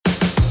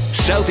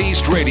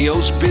Southeast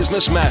Radio's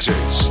Business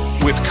Matters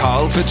with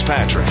Carl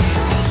Fitzpatrick.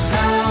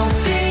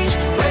 Southeast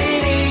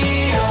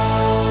Radio.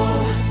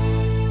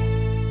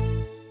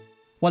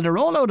 Well, the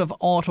rollout of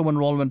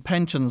auto-enrolment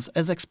pensions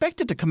is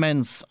expected to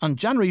commence on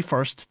January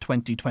 1st,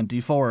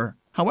 2024.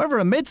 However,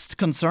 amidst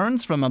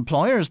concerns from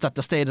employers that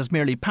the state is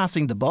merely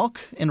passing the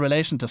buck in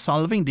relation to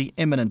solving the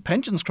imminent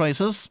pensions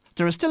crisis,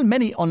 there are still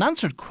many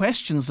unanswered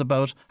questions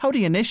about how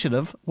the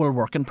initiative will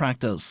work in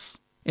practice.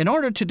 In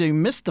order to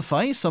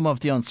demystify some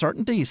of the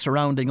uncertainty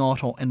surrounding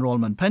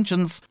auto-enrolment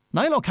pensions,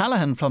 Niall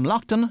O'Callaghan from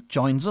Lockton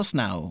joins us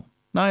now.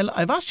 Niall,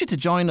 I've asked you to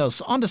join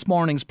us on this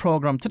morning's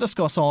programme to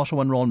discuss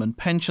auto-enrolment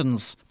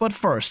pensions. But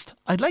first,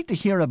 I'd like to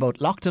hear about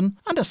Lockton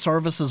and the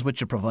services which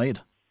you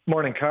provide.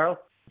 Morning, Carl.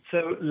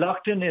 So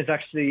Lockton is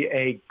actually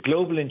a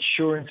global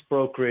insurance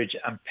brokerage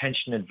and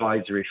pension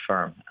advisory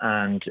firm.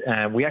 And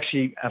we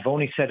actually have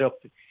only set up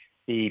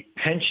the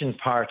pension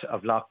part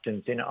of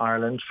Lockton's in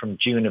Ireland from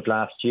June of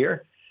last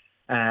year.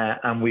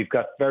 And we've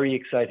got very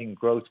exciting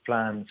growth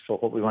plans for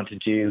what we want to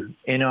do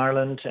in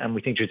Ireland. And we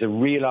think there's a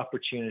real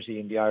opportunity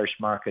in the Irish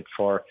market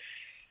for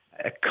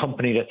a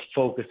company that's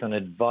focused on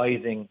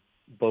advising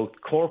both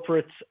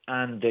corporates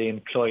and the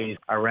employees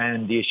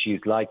around the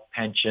issues like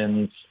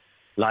pensions,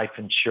 life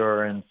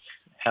insurance,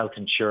 health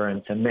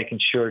insurance, and making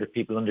sure that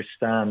people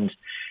understand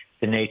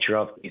the nature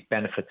of these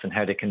benefits and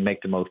how they can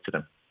make the most of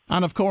them.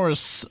 And of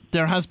course,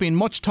 there has been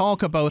much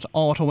talk about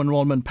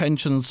auto-enrolment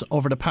pensions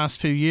over the past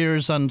few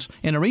years, and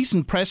in a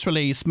recent press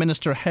release,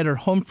 Minister Heather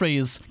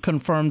Humphreys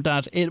confirmed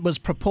that it was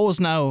proposed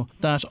now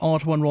that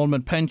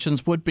auto-enrolment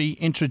pensions would be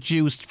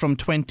introduced from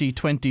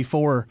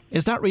 2024.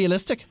 Is that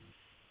realistic?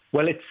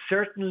 Well, it's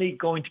certainly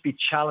going to be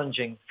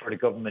challenging for the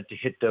government to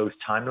hit those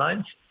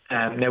timelines.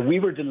 Now, we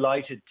were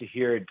delighted to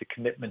hear the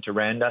commitment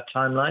around that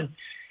timeline,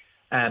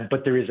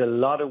 but there is a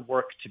lot of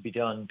work to be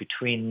done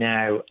between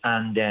now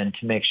and then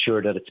to make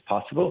sure that it's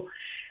possible.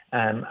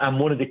 And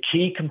one of the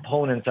key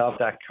components of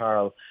that,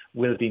 Carl,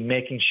 will be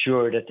making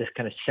sure that this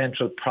kind of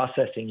central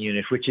processing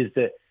unit, which is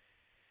the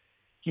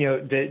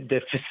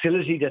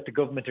facility that the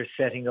government are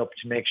setting up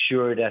to make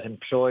sure that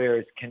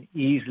employers can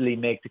easily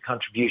make the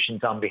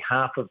contributions on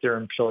behalf of their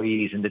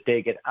employees and that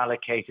they get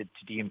allocated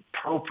to the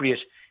appropriate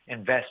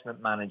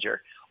investment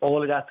manager.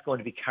 All of that's going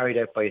to be carried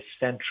out by a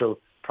central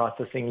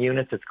processing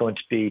unit that's going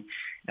to be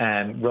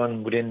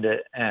run within the,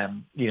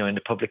 in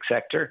the public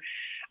sector.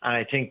 And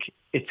I think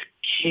it's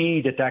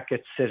key that that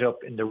gets set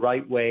up in the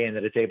right way and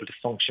that it's able to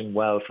function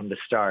well from the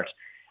start.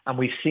 And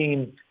we've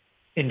seen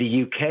in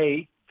the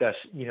UK that,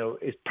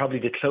 is probably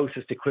the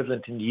closest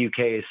equivalent in the UK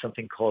is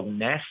something called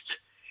Nest.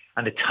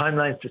 And the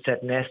timelines to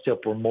set Nest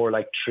up were more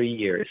like 3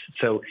 years.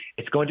 So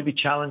it's going to be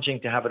challenging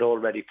to have it all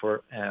ready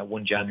for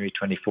 1 January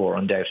 24,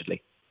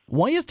 undoubtedly.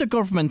 Why is the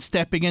government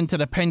stepping into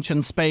the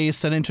pension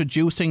space and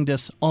introducing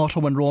this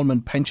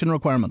auto-enrolment pension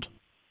requirement?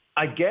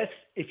 I guess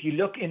if you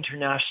look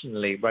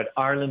internationally, right,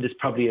 Ireland is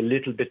probably a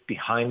little bit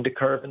behind the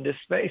curve in this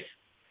space.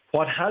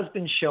 What has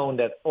been shown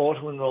that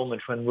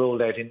auto-enrolment, when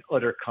rolled out in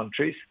other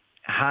countries,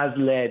 has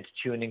led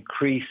to an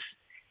increase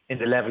in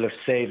the level of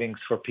savings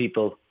for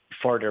people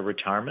for their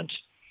retirement.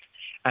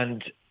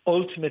 And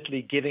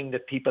ultimately giving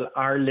that people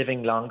are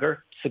living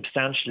longer,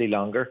 substantially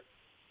longer,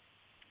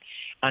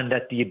 and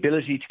that the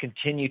ability to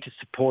continue to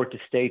support the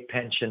state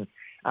pension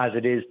as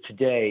it is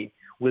today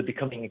will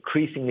becoming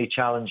increasingly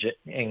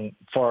challenging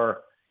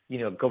for,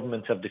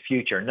 governments of the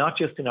future, not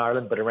just in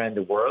Ireland, but around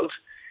the world.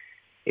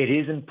 It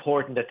is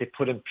important that they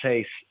put in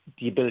place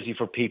the ability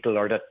for people,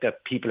 or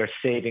that people are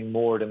saving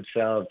more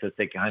themselves as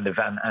they kind of,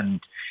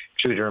 and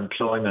through their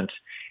employment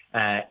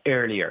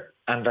earlier.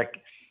 And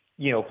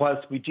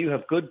whilst we do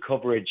have good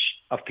coverage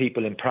of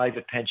people in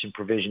private pension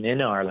provision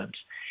in Ireland,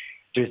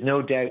 there's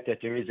no doubt that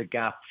there is a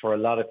gap for a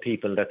lot of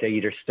people that they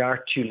either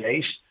start too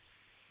late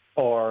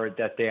or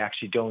that they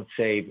actually don't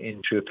save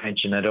into a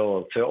pension at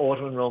all. So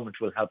auto-enrolment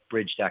will help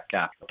bridge that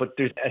gap. But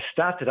there's a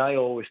stat that I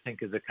always think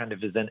is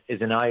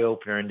an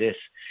eye-opener in this,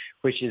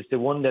 which is the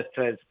one that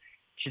says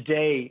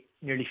today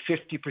nearly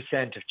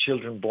 50% of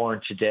children born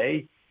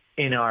today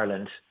in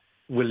Ireland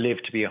will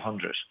live to be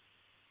 100.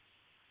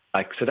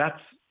 So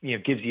that's,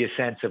 gives you a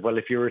sense of, well,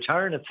 if you're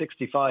retiring at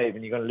 65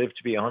 and you're going to live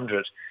to be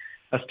 100,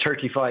 that's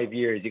 35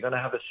 years. You're going to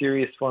have a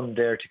serious fund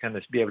there to kind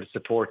of be able to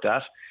support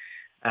that.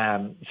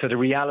 So the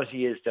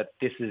reality is that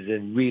this is a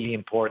really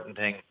important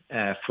thing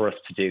for us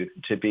to do,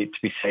 to be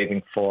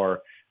saving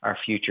for our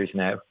futures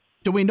now.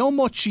 Do we know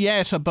much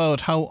yet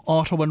about how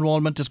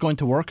auto-enrolment is going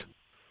to work?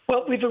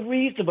 Well, we have a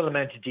reasonable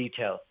amount of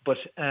detail, but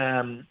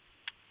there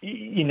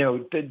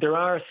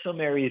are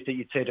some areas that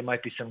you'd say there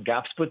might be some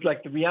gaps. But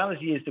the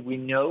reality is that we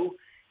know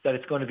that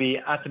it's going to be,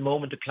 at the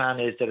moment, the plan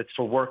is that it's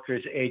for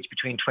workers aged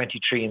between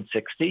 23 and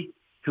 60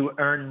 who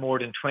earn more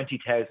than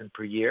 20,000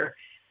 per year,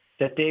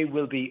 that they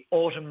will be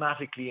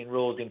automatically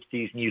enrolled into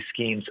these new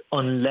schemes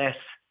unless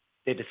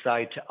they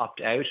decide to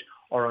opt out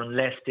or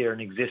unless they're an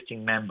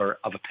existing member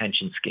of a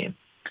pension scheme.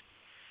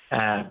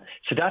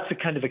 So that's a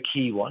kind of a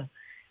key one.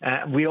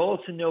 We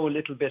also know a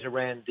little bit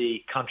around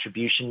the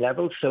contribution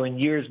levels. So in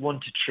years 1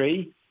 to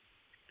 3,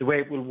 the way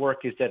it will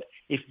work is that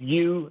if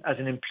you as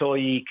an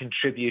employee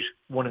contribute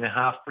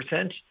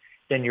 1.5%,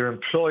 then your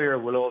employer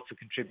will also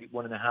contribute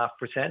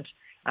 1.5%,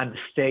 and the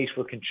state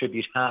will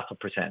contribute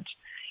 0.5%.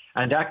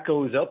 And that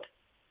goes up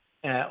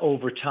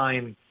over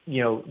time,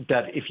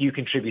 that if you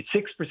contribute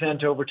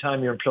 6% over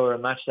time, your employer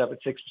will match that with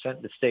 6%,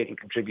 the state will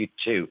contribute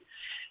 2%.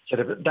 So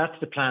that's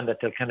the plan, that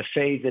they'll kind of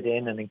phase it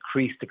in and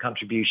increase the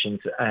contributions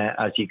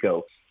as you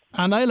go.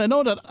 And Niall, I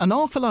know that an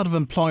awful lot of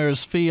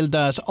employers feel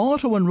that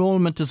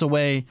auto-enrolment is a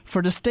way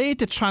for the state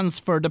to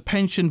transfer the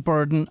pension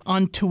burden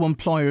onto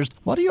employers.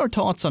 What are your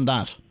thoughts on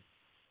that?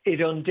 It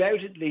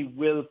undoubtedly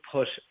will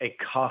put a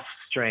cost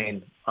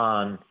strain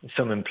on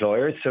some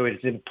employers. So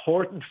it's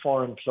important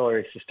for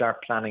employers to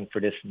start planning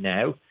for this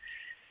now.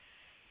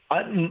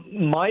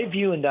 My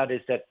view on that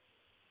is that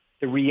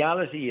the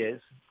reality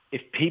is,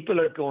 if people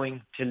are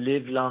going to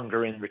live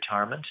longer in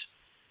retirement,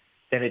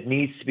 then it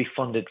needs to be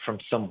funded from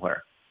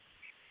somewhere.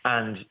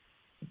 And,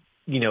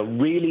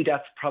 really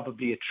that's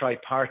probably a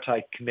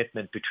tripartite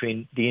commitment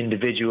between the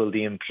individual,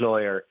 the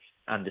employer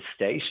and the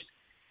state,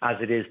 as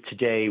it is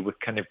today with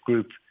kind of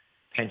group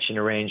pension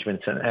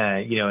arrangements and,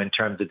 in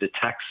terms of the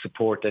tax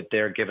support that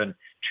they're given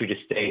through the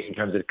state, in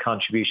terms of the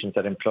contributions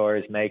that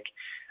employers make,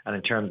 and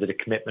in terms of the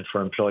commitment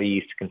for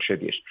employees to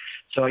contribute.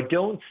 So I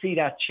don't see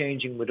that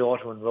changing with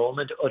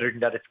auto-enrolment, other than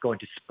that it's going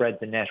to spread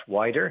the net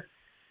wider.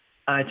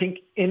 And I think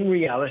in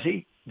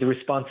reality, the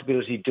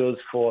responsibility does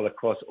fall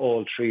across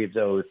all three of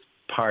those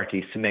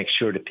parties to make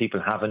sure that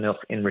people have enough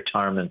in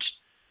retirement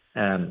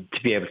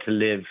to be able to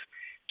live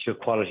to a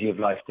quality of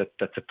life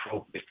that's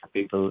appropriate for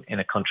people in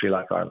a country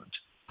like Ireland.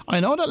 I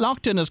know that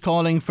Lockton is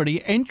calling for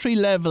the entry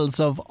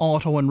levels of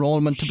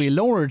auto-enrolment to be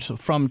lowered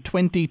from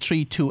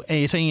 23 to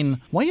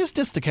 18. Why is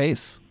this the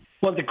case?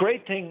 Well, the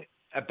great thing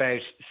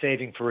about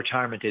saving for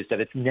retirement is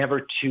that it's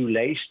never too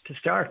late to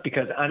start,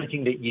 because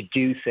anything that you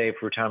do save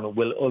for retirement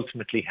will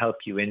ultimately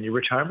help you in your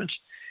retirement.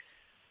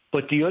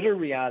 But the other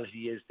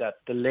reality is that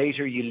the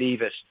later you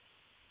leave it,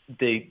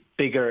 the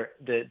bigger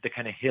the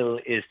kind of hill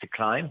is to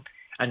climb.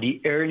 And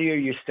the earlier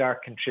you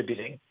start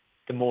contributing,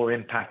 the more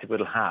impact it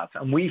will have.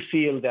 And we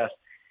feel that,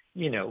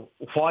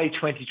 why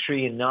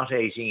 23 and not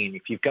 18?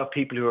 If you've got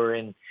people who are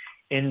in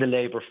the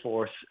labour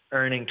force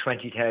earning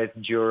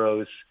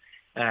 €20,000,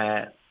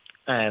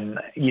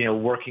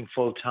 working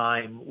full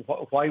time,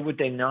 why would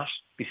they not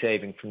be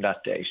saving from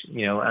that date?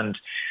 And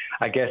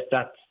I guess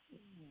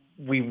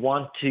we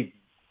want to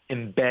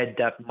embed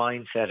that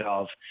mindset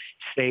of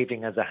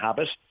saving as a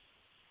habit.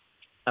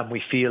 And we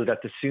feel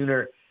that the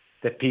sooner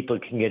that people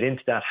can get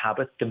into that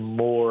habit, the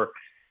more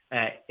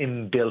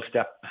inbuilt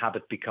that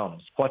habit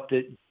becomes. What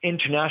the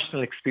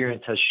international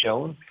experience has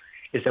shown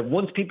is that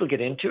once people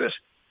get into it,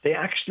 they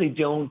actually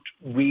don't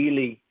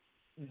really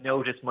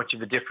notice much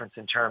of a difference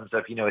in terms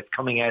of, it's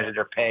coming out of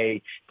their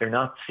pay, they're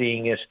not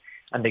seeing it,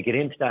 and they get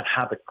into that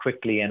habit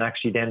quickly and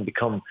actually then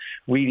become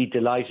really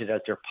delighted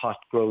as their pot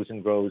grows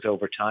and grows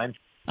over time.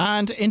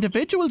 And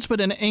individuals with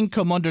an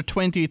income under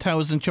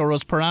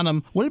 €20,000 per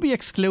annum will be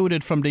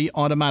excluded from the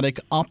automatic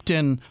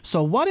opt-in.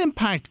 So what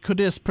impact could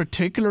this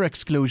particular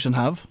exclusion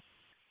have?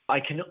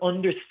 I can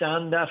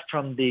understand that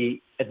from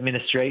the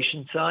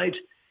administration side,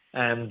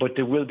 but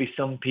there will be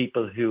some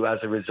people who, as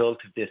a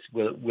result of this,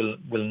 will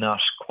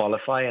not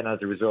qualify, and as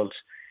a result,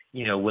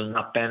 will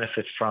not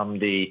benefit from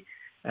the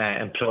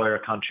employer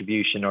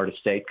contribution or the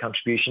state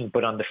contribution.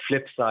 But on the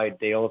flip side,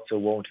 they also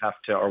won't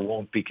have to or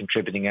won't be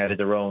contributing out of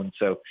their own.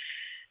 So,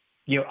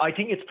 I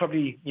think it's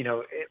probably,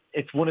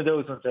 it's one of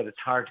those ones that it's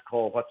hard to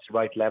call what's the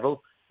right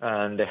level,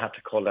 and they have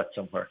to call that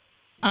somewhere.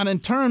 And in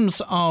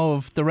terms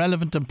of the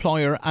relevant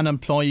employer and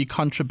employee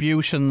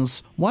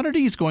contributions, what are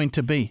these going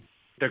to be?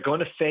 They're going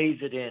to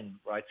phase it in,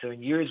 right? So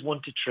in years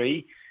 1 to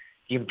 3,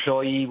 the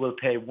employee will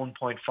pay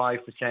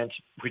 1.5%,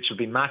 which will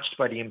be matched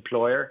by the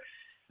employer,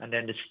 and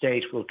then the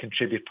state will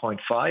contribute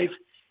 0.5%.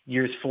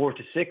 Years 4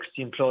 to 6,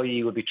 the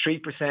employee will be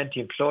 3%,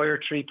 the employer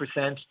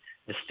 3%,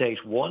 the state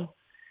 1%.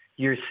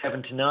 Years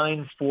 7 to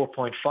 9,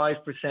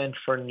 4.5%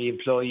 from the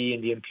employee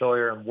and the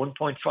employer, and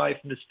 1.5%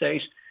 from the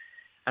state.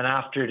 And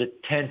after the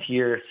 10th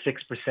year,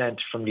 6%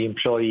 from the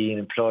employee and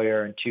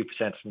employer, and 2%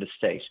 from the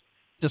state.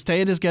 The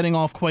state is getting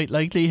off quite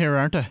lightly here,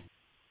 aren't they?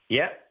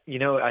 Yeah,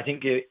 I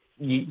think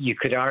you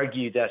could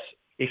argue that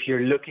if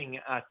you're looking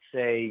at,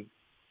 say,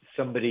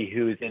 somebody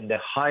who's in the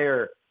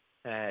higher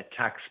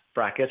tax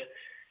bracket,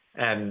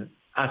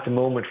 at the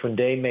moment when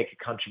they make a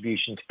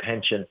contribution to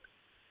pension,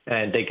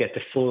 they get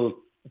the full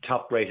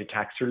top rate of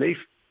tax relief,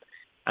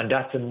 and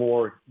that's a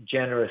more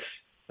generous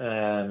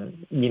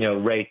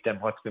rate than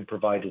what's been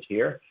provided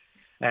here.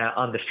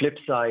 On the flip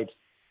side,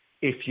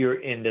 if you're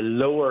in the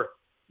lower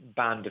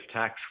band of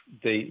tax,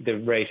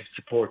 the rate of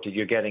support that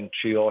you're getting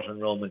through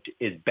auto-enrolment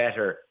is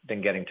better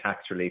than getting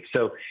tax relief.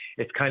 So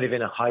it's kind of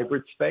in a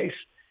hybrid space.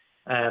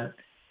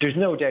 There's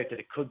no doubt that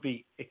it could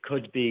be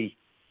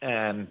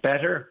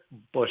better,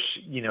 but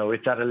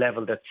it's at a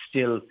level that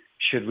still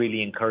should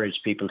really encourage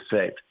people to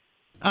save.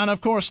 And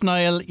of course,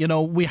 Niall,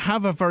 we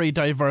have a very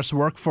diverse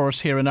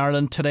workforce here in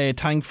Ireland today,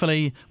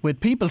 thankfully, with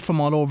people from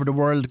all over the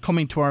world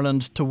coming to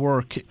Ireland to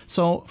work.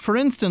 So, for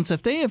instance,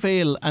 if they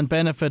avail and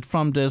benefit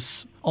from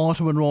this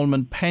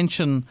auto-enrolment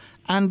pension,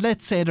 and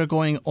let's say they're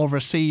going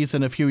overseas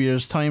in a few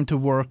years' time to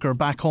work or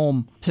back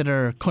home to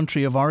their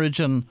country of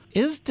origin,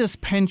 is this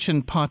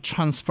pension pot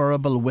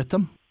transferable with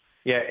them?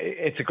 Yeah,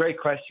 it's a great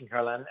question,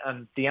 Carl,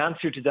 and the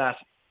answer to that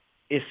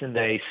isn't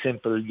a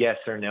simple yes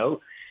or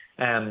no.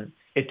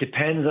 It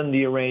depends on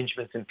the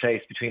arrangements in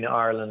place between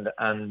Ireland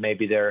and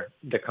maybe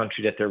the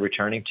country that they're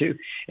returning to.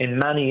 In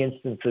many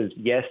instances,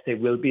 yes, they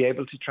will be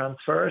able to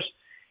transfer it.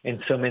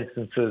 In some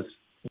instances,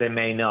 they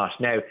may not.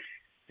 Now,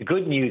 the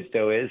good news,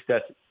 though, is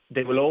that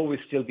they will always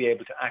still be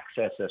able to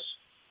access it,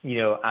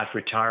 at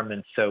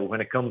retirement. So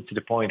when it comes to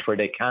the point where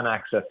they can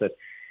access it,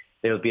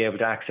 they'll be able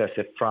to access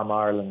it from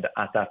Ireland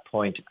at that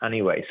point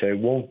anyway. So it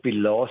won't be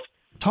lost.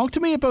 Talk to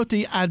me about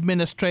the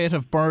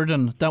administrative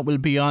burden that will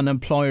be on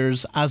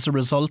employers as a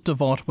result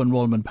of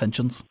auto-enrolment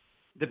pensions.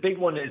 The big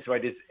one is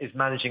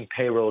managing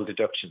payroll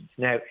deductions.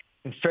 Now,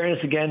 in fairness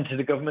again to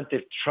the government,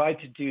 they've tried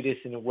to do this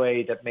in a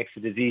way that makes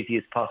it as easy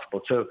as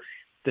possible. So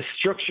the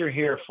structure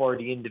here for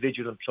the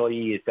individual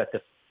employee is that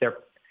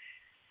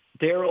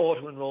their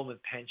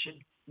auto-enrolment pension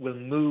will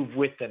move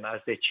with them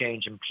as they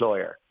change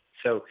employer.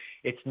 So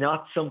it's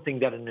not something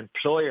that an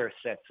employer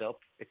sets up.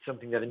 It's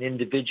something that an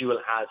individual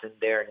has in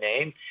their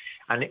name.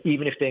 And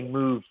even if they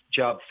move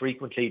job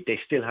frequently, they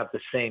still have the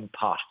same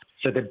pot.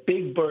 So the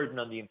big burden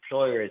on the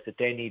employer is that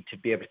they need to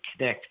be able to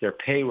connect their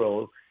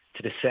payroll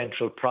to the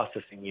central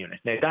processing unit.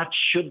 Now, that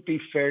should be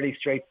fairly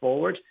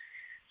straightforward.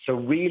 So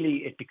really,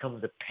 it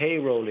becomes a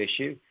payroll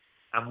issue.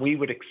 And we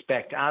would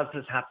expect, as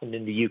has happened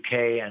in the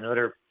UK and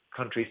other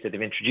countries that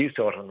have introduced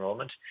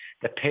auto-enrolment,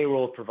 that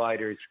payroll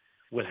providers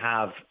will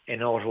have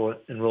an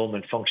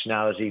auto-enrolment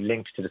functionality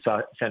linked to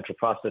the central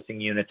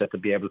processing unit that they'll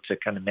be able to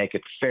kind of make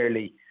it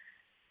fairly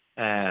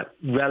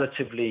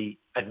relatively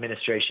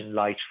administration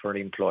light for the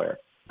employer.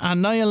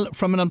 And Niall,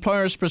 from an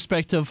employer's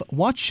perspective,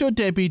 what should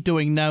they be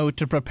doing now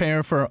to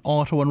prepare for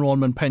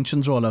auto-enrolment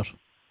pensions rollout?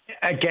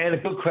 Again, a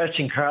good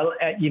question, Carl.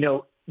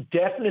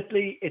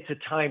 Definitely it's a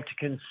time to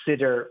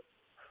consider,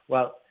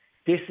 well,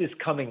 this is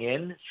coming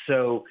in,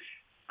 so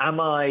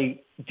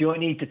do I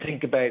need to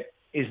think about,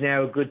 is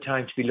now a good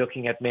time to be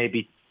looking at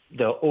maybe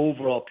the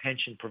overall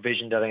pension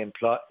provision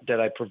that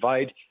I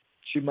provide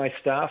to my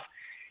staff?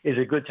 Is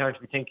a good time to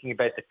be thinking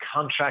about the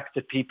contracts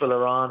that people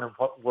are on and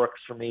what works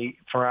for me,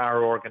 for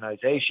our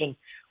organisation,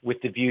 with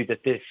the view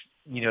that this,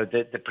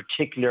 the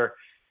particular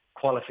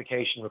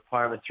qualification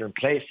requirements are in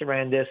place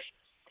around this.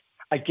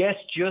 I guess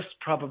just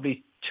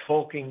probably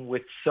talking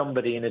with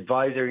somebody, an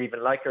advisor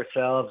even like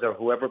ourselves or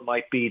whoever it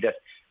might be that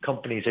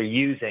companies are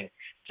using,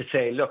 to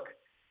say, look,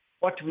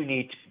 what do we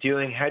need to be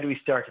doing? How do we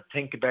start to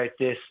think about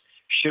this?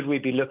 Should we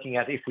be looking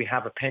at if we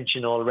have a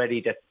pension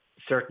already that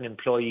certain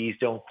employees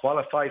don't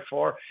qualify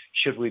for?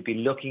 Should we be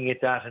looking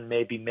at that and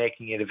maybe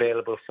making it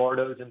available for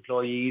those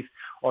employees?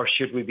 Or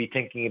should we be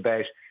thinking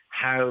about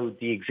how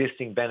the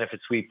existing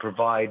benefits we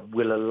provide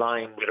will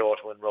align with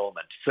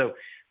auto-enrolment? So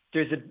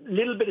there's a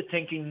little bit of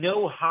thinking,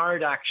 no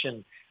hard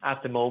action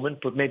at the moment,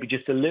 but maybe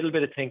just a little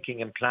bit of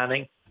thinking and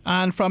planning.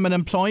 And from an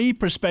employee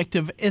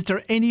perspective, is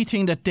there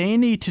anything that they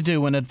need to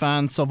do in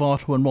advance of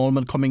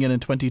auto-enrolment coming in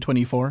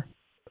 2024?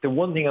 The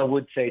one thing I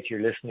would say to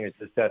your listeners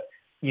is that,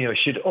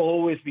 should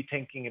always be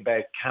thinking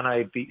about, can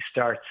I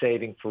start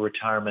saving for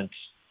retirement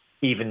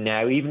even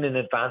now, even in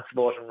advance of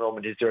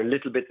auto-enrolment? Is there a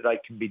little bit that I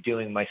can be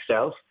doing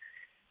myself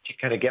to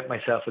kind of get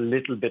myself a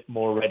little bit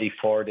more ready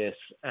for this?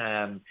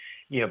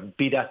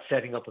 Be that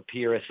setting up a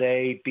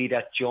PRSA, be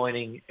that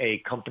joining a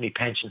company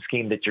pension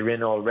scheme that you're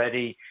in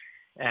already,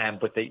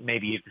 but that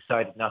maybe you've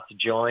decided not to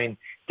join.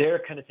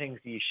 They're kind of things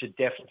that you should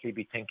definitely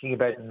be thinking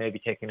about and maybe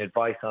taking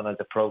advice on as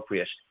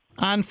appropriate.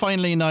 And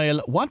finally,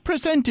 Niall, what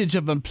percentage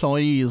of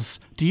employees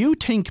do you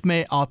think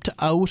may opt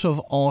out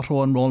of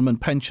auto-enrolment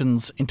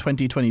pensions in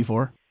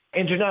 2024?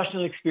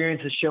 International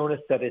experience has shown us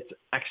that it's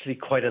actually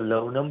quite a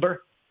low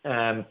number,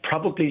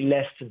 probably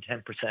less than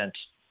 10%.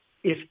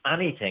 If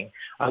anything,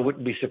 I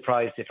wouldn't be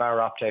surprised if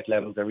our opt-out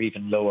levels are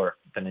even lower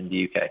than in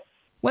the UK.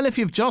 Well, if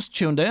you've just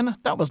tuned in,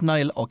 that was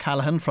Niall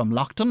O'Callaghan from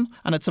Lockton,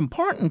 and it's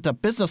important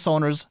that business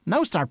owners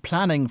now start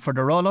planning for the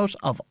rollout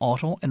of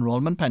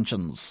auto-enrolment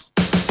pensions.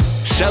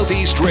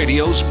 Southeast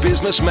Radio's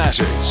Business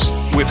Matters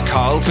with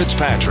Carl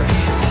Fitzpatrick.